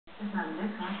It's not a big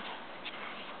one.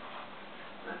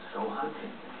 That's so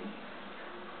hunting.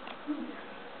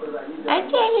 What about you? Hi,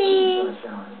 Jelly.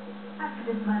 After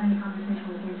this, about any conversation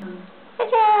with your son.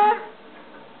 Ta-da.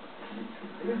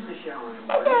 I used to shower in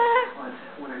the morning, but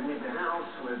when I leave the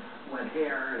house with wet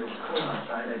hair and it was cold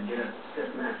outside, I'd get a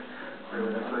stiff neck.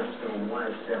 Really, that's not just a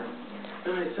wise tale.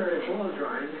 Then I started blow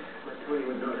drying. My Tony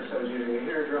would notice I was using a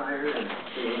hair dryer and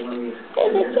they would let me.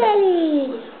 Baby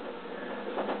Jelly.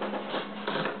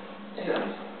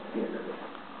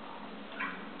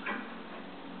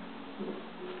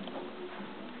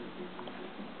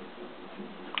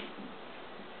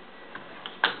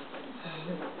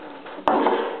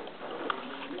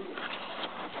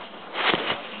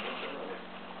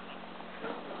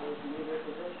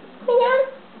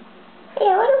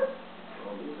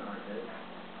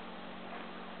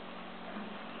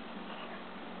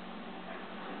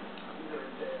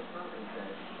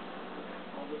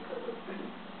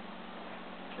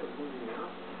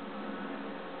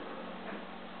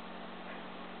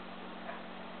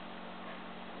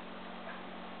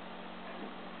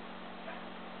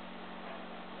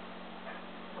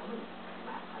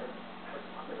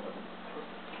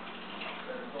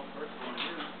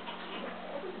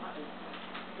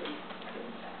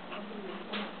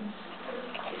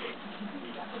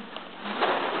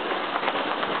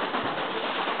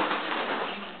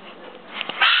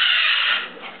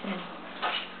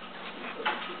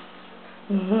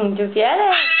 ¿Tú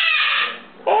quieres?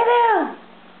 ¿Pero?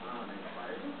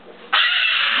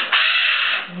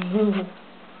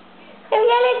 ¿Tú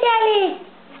quieres, Charlie?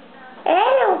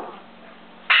 ¿Pero?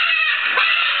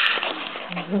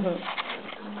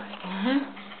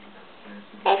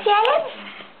 ¿Es Charlie?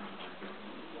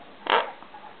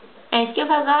 ¿Es que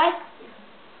pagar?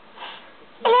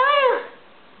 ¿Hello?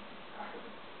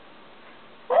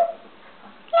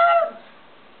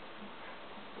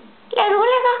 ¿La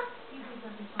rula acá?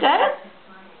 Claro,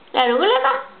 la rula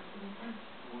acá.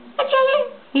 Échale.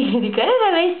 Y de cara a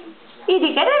la vez. Y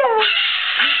de cara a la vez.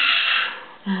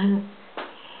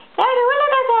 La rula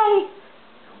acá, Cari.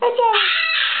 Échale.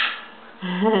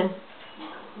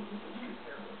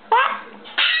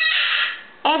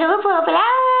 La rula por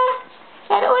pelada.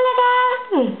 La rula acá.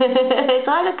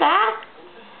 Todo acá.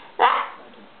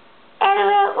 La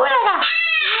rula acá.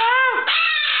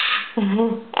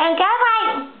 En cá mày.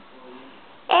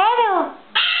 Edu.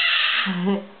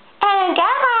 En cá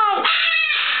mày.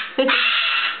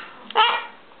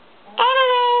 Edu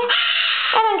đi.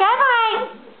 En cá mày.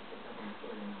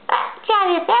 Chào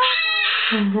Việt đó.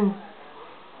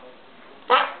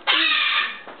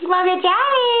 Mời Việt trái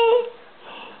đi.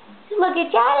 Mời Việt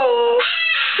trái đi.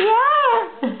 Yeah.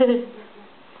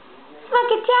 Mời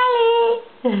Việt trái đi.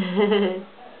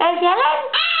 Em phía lên.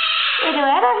 Edu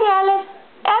era phía lên.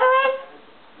 Edu lên.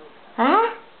 Hả?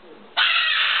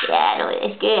 Ya, no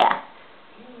es que ya.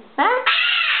 ¿Ah?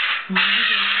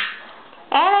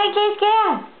 ¿Era qué es que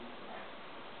ya?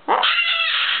 ¿Ah?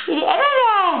 ¿Era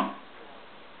de?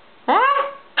 ¿Ah?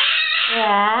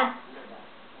 Ya.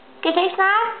 ¿Qué te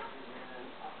snart?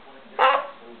 ¿Ah?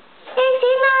 ¿Qué te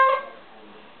snart?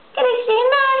 ¿Qué te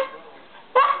snart?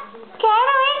 ¿Ah? ¿Qué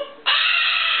era, güey?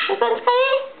 ¿Qué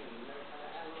conscribí?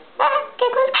 ¿Ah? ¿Qué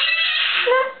conscribí?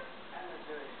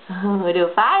 No. Đồ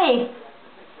phá đi.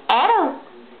 Edu.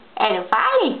 Edu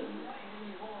farlig.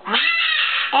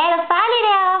 Edu farlig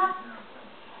derovre.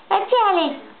 Hvad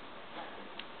Charlie?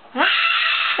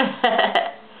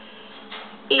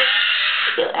 Ja,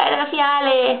 du er da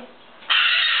farlig.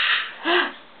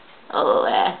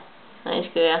 Ja. Han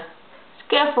skør.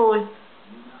 Skør fugl.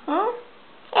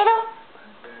 Edu?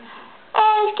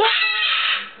 Skør.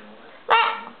 Hvad?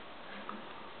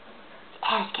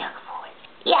 Skør fugl.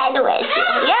 Ja, du er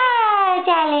skør. Ja,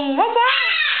 Charlie. Hvad så?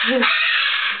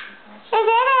 Hvad er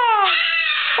det?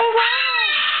 Hvad er det?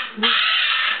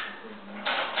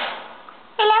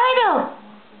 Hvad laver du?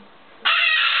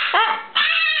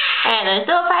 Er du en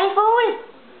stor farlig fugl?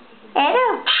 Er du?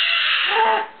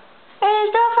 Er du en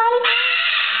stor farlig fugl?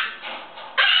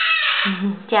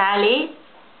 Charlie?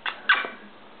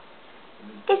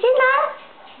 Kan du sige noget?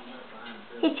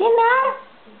 Kan du sige noget?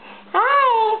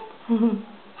 Hej.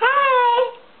 Hej.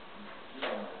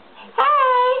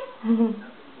 Hej.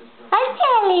 Hej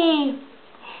Charlie.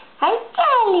 Hej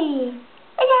Charlie.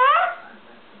 Hvad så?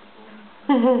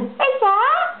 Hvad så?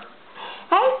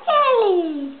 Hej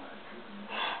Charlie.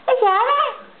 Hvad så da?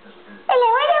 Hvad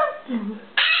laver du?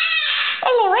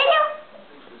 Hvad laver du?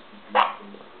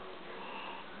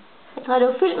 Jeg tror du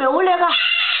er fyldt med ulykker.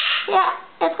 Ja,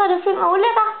 jeg tror du er fyldt med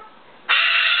ulykker.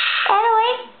 Er du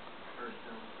ikke?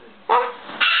 Ja.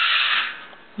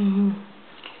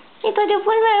 Jeg tror du er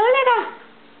fuld med ulykker.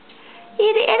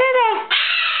 det ender der.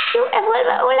 Du er fuld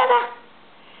med ulykker.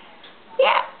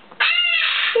 Ja.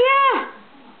 Ja.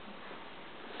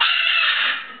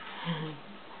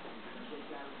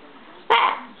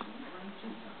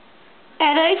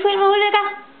 Er du ikke fuld med ulykker?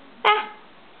 Ja.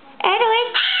 Er du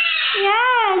ikke? Ja,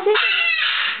 synes jeg.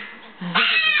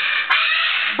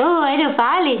 Er du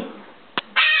farlig?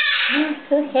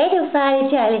 Er du farlig,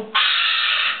 Charlie?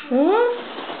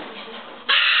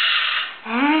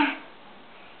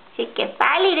 Sikke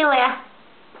farlig du er.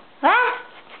 Hvad?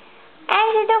 Er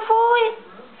det så fugl?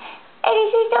 Er det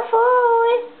så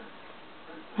fugl?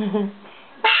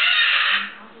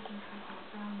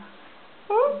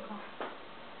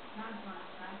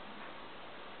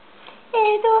 Er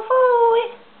det så fugl?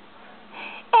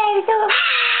 Er det så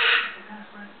fugl?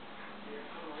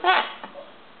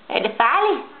 Er det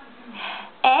farligt?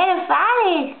 Er det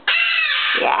farligt?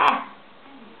 Ja.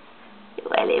 Du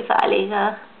er lidt farlig,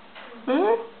 så.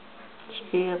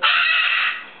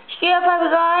 Styr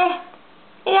papegøje.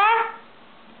 Ja.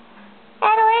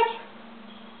 Er du ikke?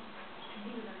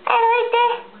 Er du ikke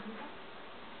det?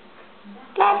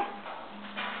 Glat.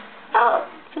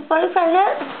 Så får du falde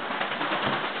ned.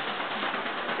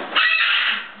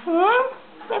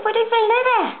 Vi får ikke falde ned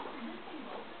der.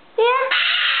 Ja.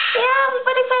 Ja, vi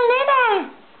får ikke falde ned der.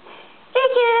 Det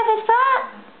kan du da passe på.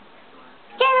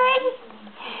 Skal du ikke?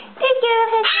 Det kan du da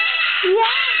passe på.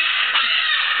 Ja.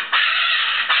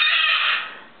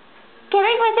 Kan du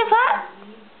ikke passe på?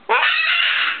 Ja.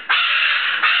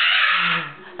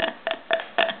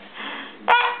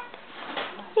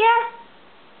 Ja.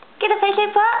 Kan du passe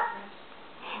på?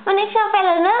 Men ikke så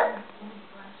faldet ned.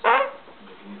 Ja.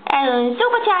 Er du en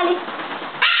super Charlie?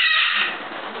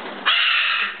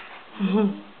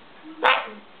 Nej.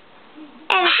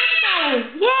 Er du super Charlie?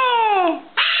 Yeah!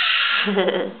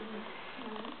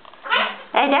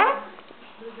 Er det?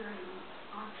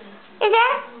 Er det?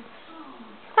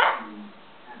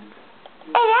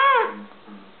 Er det?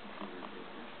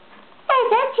 Er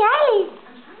det Charlie?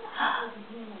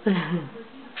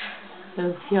 Det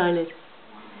er fjollet.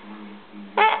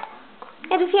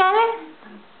 Er du fjollet?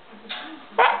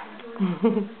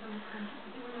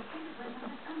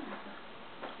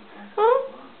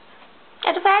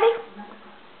 Er du færdig?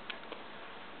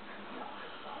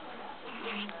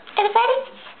 Er du færdig?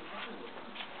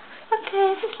 Okay,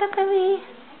 så slukker vi.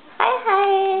 Hej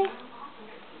hej.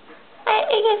 Nej,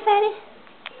 ikke færdig.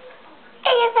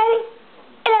 Ikke færdig.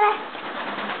 Eller hvad?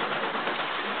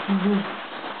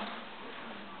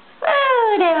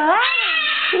 Det var du.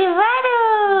 Det var du.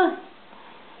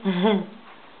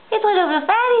 Jeg troede, du blev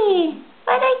færdig.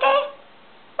 Var det ikke det?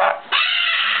 Nå.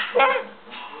 Ja.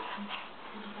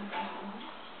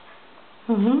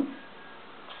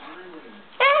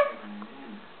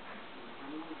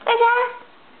 Hvad så?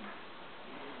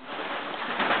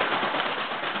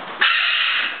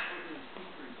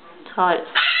 Trold.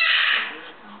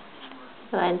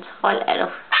 Du er en trold, er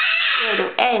du? Ja, du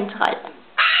er en trold.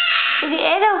 Det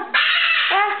er du.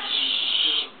 Ja.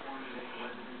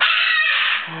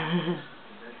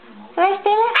 Vær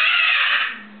stille.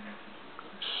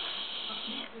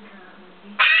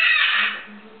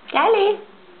 Charlie.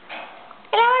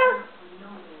 Hvad laver du?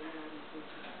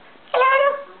 Hvad laver du?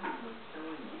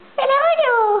 Hvad laver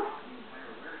du?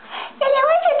 Hvad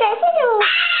laver du? Der ser du.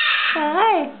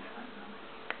 Nej.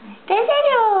 Der ser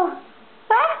du.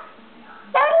 Hvad?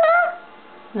 Laver du noget?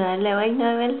 Nej, jeg laver ikke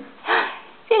noget, vel?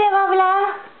 Du laver bare ballade.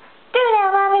 Du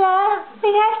laver bare ballade.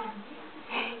 Ikke også?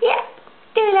 Ja,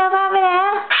 du laver bare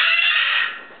ballade.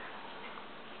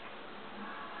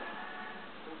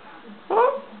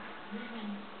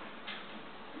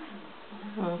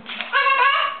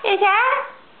 Er det?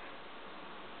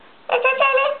 Er det,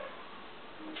 Charlie?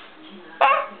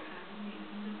 Ja?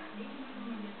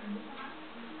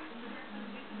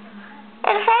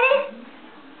 Er du færdig?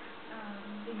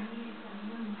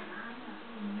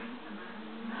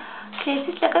 Okay,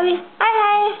 så slukker vi. Hej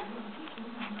hej.